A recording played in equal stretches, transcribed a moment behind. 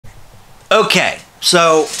Okay,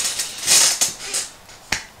 so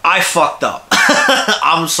I fucked up.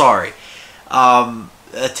 I'm sorry.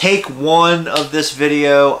 Take one of this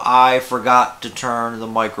video, I forgot to turn the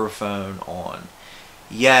microphone on.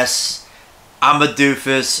 Yes, I'm a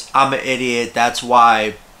doofus. I'm an idiot. That's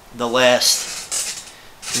why the last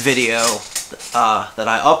video that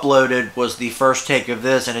I uploaded was the first take of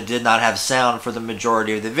this, and it did not have sound for the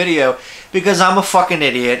majority of the video because I'm a fucking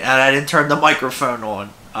idiot and I didn't turn the microphone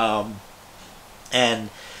on. And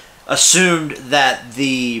assumed that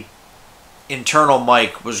the internal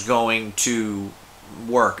mic was going to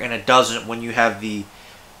work, and it doesn't when you have the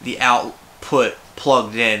output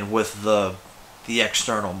plugged in with the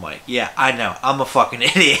external mic. Yeah, I know, I'm a fucking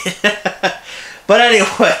idiot. But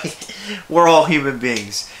anyway, we're all human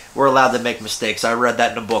beings. We're allowed to make mistakes. I read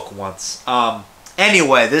that in a book once.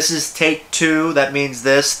 Anyway, this is take 2. That means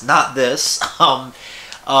this, not this.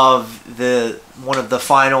 Of one of the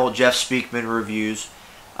final Jeff Speakman reviews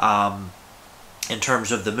in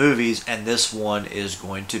terms of the movies, and this one is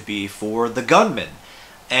going to be for The Gunman.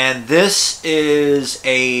 And this is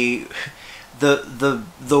the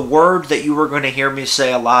word that you were going to hear me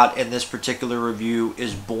say a lot in this particular review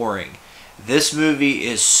is boring. This movie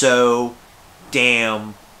is so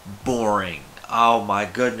damn boring. Oh my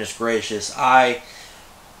goodness gracious.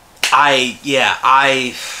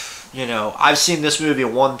 You know, I've seen this movie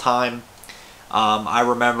one time. I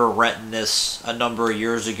remember renting this a number of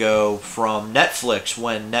years ago from Netflix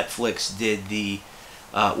when Netflix did the...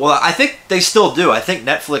 well, I think they still do. I think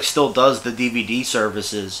Netflix still does the DVD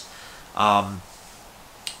services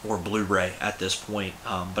or Blu-ray at this point.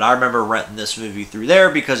 But I remember renting this movie through there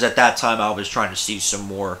because at that time I was trying to see some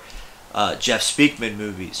more Jeff Speakman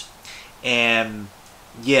movies. And...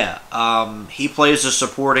 yeah, he plays a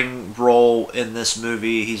supporting role in this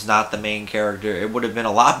movie. He's not the main character. It would have been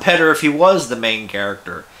a lot better if he was the main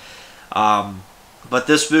character. But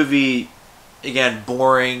this movie, again,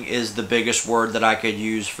 boring is the biggest word that I could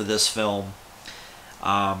use for this film.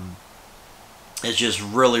 It's just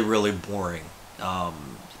really, really boring.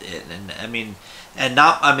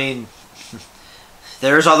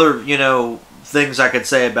 There's other, things I could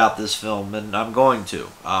say about this film, and I'm going to.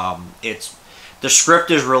 The script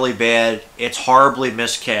is really bad. It's horribly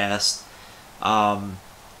miscast. The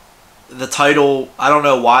title, I don't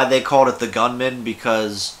know why they called it The Gunman,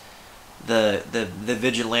 because the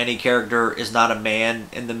vigilante character is not a man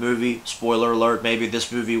in the movie. Spoiler alert, maybe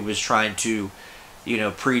this movie was trying to,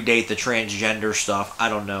 predate the transgender stuff. I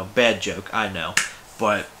don't know. Bad joke, I know.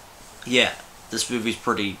 But, yeah, this movie's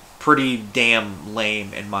pretty damn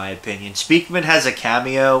lame in my opinion. Speakman has a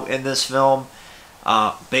cameo in this film.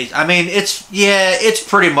 It's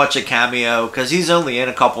pretty much a cameo because he's only in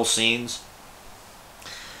a couple scenes.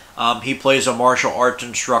 He plays a martial arts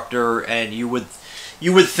instructor, and you would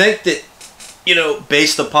think that,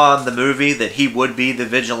 based upon the movie, that he would be the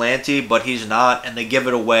vigilante, but he's not, and they give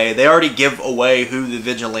it away. They already give away who the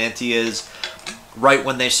vigilante is right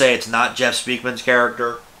when they say it's not Jeff Speakman's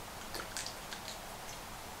character.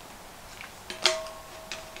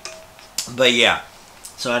 But yeah,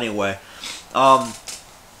 so anyway.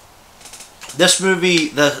 This movie,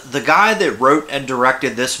 the guy that wrote and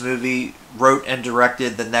directed this movie wrote and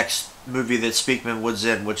directed the next movie that Speakman was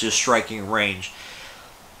in, which is Striking Range.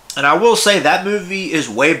 And I will say that movie is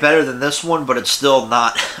way better than this one, but it's still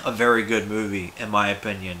not a very good movie in my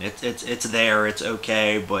opinion. It's there, it's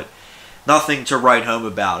okay, but nothing to write home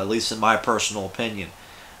about, at least in my personal opinion.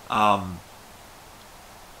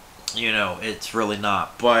 It's really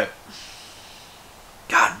not. But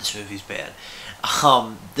God, this movie's bad.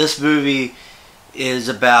 This movie is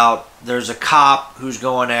about, there's a cop who's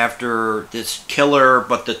going after this killer,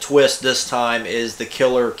 but the twist this time is the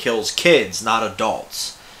killer kills kids, not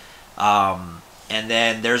adults. And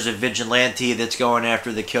then there's a vigilante that's going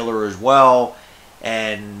after the killer as well.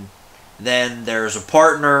 And then there's a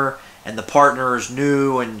partner, and the partner is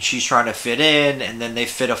new, and she's trying to fit in, and then they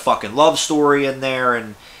fit a fucking love story in there,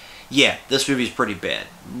 and yeah, this movie's pretty bad.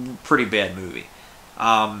 Pretty bad movie.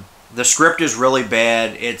 The script is really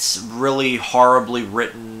bad. It's really horribly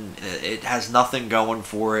written. It has nothing going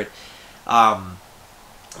for it.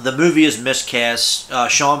 The movie is miscast.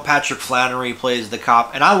 Sean Patrick Flanery plays the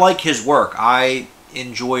cop, and I like his work. I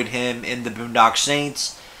enjoyed him in The Boondock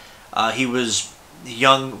Saints. He was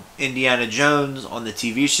young Indiana Jones on the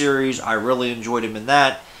TV series. I really enjoyed him in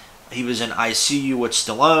that. He was in I See You with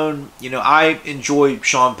Stallone. I enjoy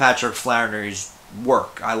Sean Patrick Flanery's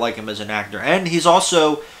work. I like him as an actor. And he's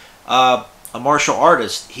also a martial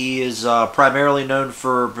artist. He is primarily known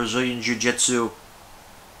for Brazilian Jiu-Jitsu.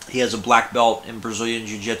 He has a black belt in Brazilian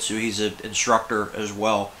Jiu-Jitsu. He's an instructor as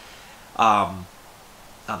well.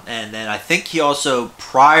 And then I think he also,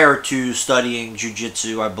 prior to studying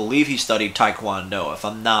jiu-jitsu, I believe he studied taekwondo, if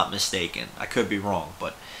I'm not mistaken. I could be wrong,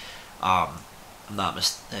 but I'm not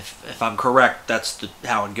if I'm correct, that's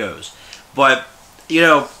how it goes. But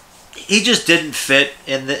he just didn't fit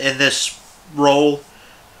in this role.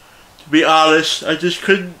 To be honest, I just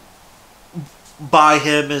couldn't buy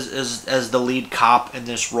him as the lead cop in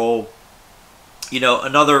this role.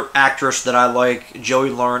 Another actress that I like,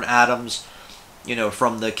 Joey Lauren Adams,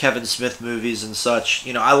 from the Kevin Smith movies and such.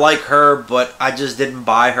 I like her, but I just didn't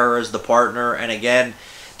buy her as the partner. And again,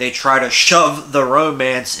 they try to shove the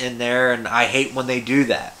romance in there, and I hate when they do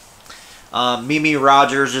that. Mimi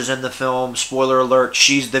Rogers is in the film. Spoiler alert,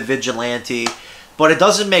 she's the vigilante. But it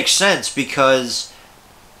doesn't make sense because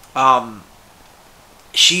her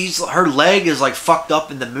leg is like fucked up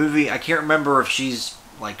in the movie. I can't remember if she's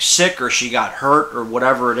like sick or she got hurt or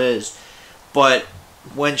whatever it is. But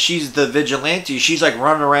when she's the vigilante, she's like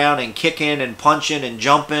running around and kicking and punching and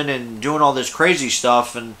jumping and doing all this crazy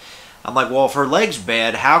stuff. And I'm like, well, if her leg's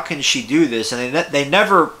bad, how can she do this? And they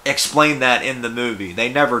never explain that in the movie.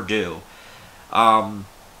 They never do.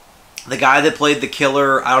 The guy that played the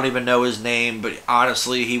killer, I don't even know his name, but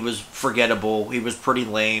honestly, he was forgettable. He was pretty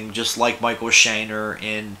lame, just like Michael Shaner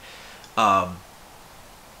in what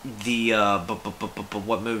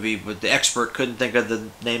movie? But The Expert, couldn't think of the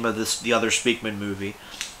name of the other Speakman movie.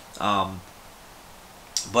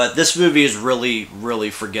 But this movie is really, really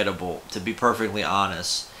forgettable, to be perfectly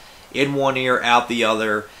honest. In one ear, out the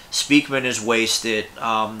other. Speakman is wasted.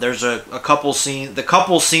 There's a couple scenes. The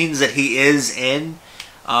couple scenes that he is in,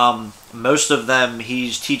 most of them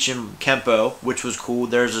he's teaching Kempo, which was cool.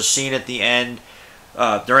 There's a scene at the end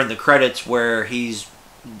during the credits where he's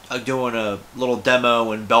doing a little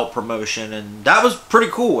demo and belt promotion, and that was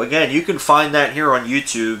pretty cool. Again, you can find that here on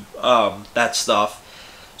YouTube, that stuff.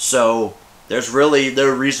 So there's really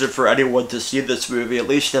no reason for anyone to see this movie, at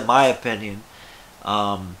least in my opinion.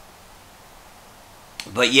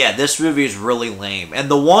 But yeah, this movie is really lame. And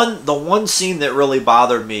the one scene that really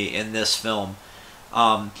bothered me in this film,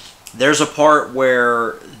 there's a part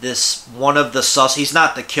where one of the he's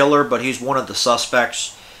not the killer, but he's one of the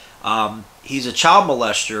suspects. He's a child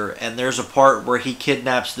molester, and there's a part where he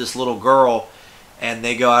kidnaps this little girl, and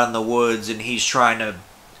they go out in the woods, and he's trying to,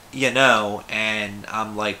 and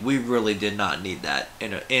I'm like, we really did not need that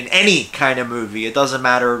in any kind of movie. It doesn't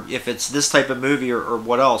matter if it's this type of movie or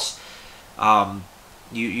what else.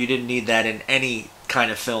 You didn't need that in any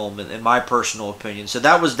kind of film, in my personal opinion. So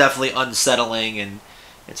that was definitely unsettling, and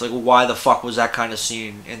it's like, well, why the fuck was that kind of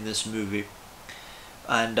scene in this movie?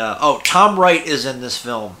 And, Tom Wright is in this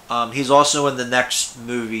film. He's also in the next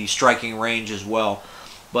movie, Striking Range, as well.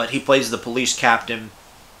 But he plays the police captain.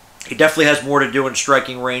 He definitely has more to do in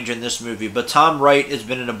Striking Range in this movie. But Tom Wright has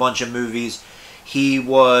been in a bunch of movies. He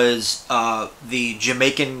was the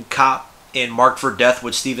Jamaican cop in Marked for Death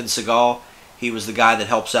with Steven Seagal. He was the guy that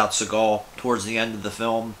helps out Seagal towards the end of the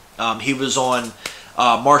film. He was on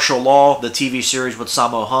Martial Law, the TV series with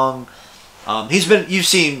Sammo Hung. You've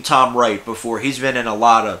seen Tom Wright before. He's been in a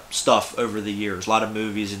lot of stuff over the years, a lot of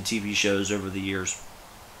movies and TV shows over the years.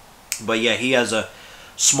 But yeah, he has a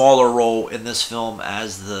smaller role in this film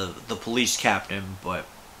as the police captain. But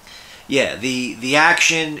yeah, the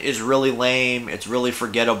action is really lame. It's really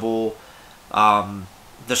forgettable.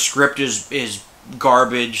 The script is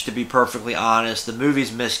garbage, to be perfectly honest. The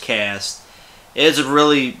movie's miscast. It's a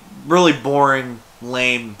really, really boring,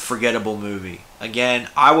 lame, forgettable movie. Again,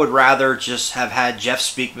 I would rather just have had Jeff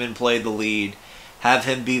Speakman play the lead, have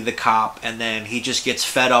him be the cop, and then he just gets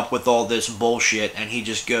fed up with all this bullshit and he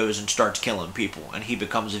just goes and starts killing people and he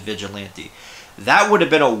becomes a vigilante. That would have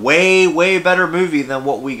been a way, way better movie than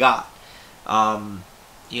what we got. Again,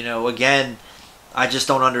 I just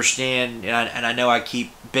don't understand, and I know I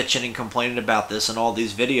keep bitching and complaining about this in all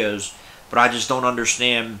these videos, but I just don't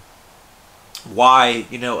understand why,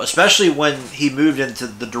 especially when he moved into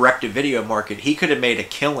the direct-to-video market, he could have made a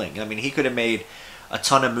killing. I mean, he could have made a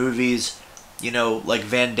ton of movies, like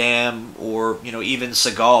Van Damme or, even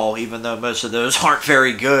Seagal, even though most of those aren't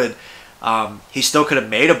very good. He still could have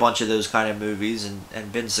made a bunch of those kind of movies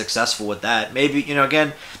and been successful with that. Maybe,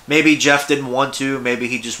 again, maybe Jeff didn't want to. Maybe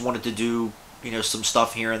he just wanted to do, some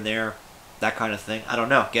stuff here and there, that kind of thing. I don't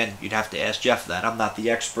know. Again, you'd have to ask Jeff that. I'm not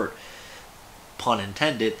the expert, pun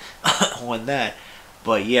intended, on that.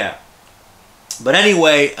 But yeah. But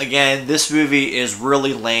anyway, again, this movie is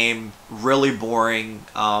really lame, really boring.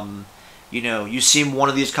 You've seen one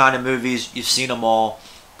of these kind of movies, you've seen them all.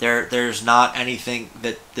 There's not anything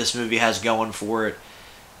that this movie has going for it.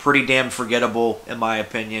 Pretty damn forgettable, in my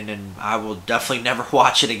opinion, and I will definitely never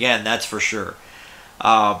watch it again, that's for sure.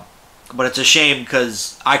 But it's a shame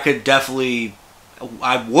because I would definitely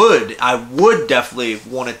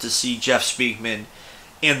wanted to see Jeff Speakman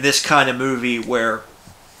in this kind of movie where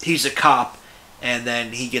he's a cop and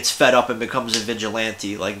then he gets fed up and becomes a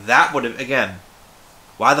vigilante. Like, that would have, again,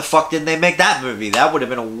 why the fuck didn't they make that movie? That would have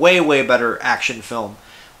been a way, way better action film.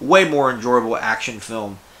 Way more enjoyable action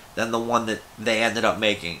film than the one that they ended up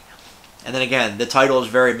making. And then again, the title is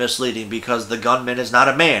very misleading because the gunman is not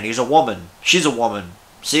a man. He's a woman. She's a woman.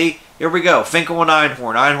 See? Here we go. Finkel and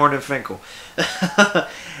Einhorn. Einhorn and Finkel.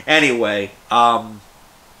 Anyway,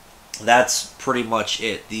 that's pretty much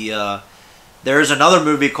it. There's another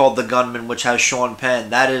movie called The Gunman, which has Sean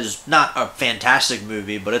Penn. That is not a fantastic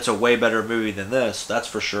movie, but it's a way better movie than this. That's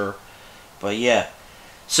for sure. But yeah.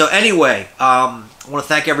 So anyway, I want to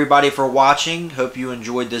thank everybody for watching. Hope you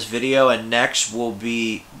enjoyed this video. And next will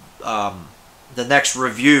be... the next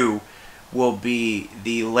review will be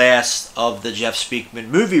the last of the Jeff Speakman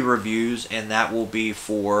movie reviews, and that will be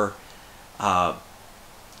for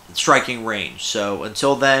Striking Range. So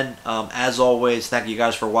until then, as always, thank you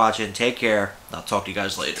guys for watching. Take care. I'll talk to you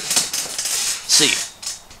guys later. See you.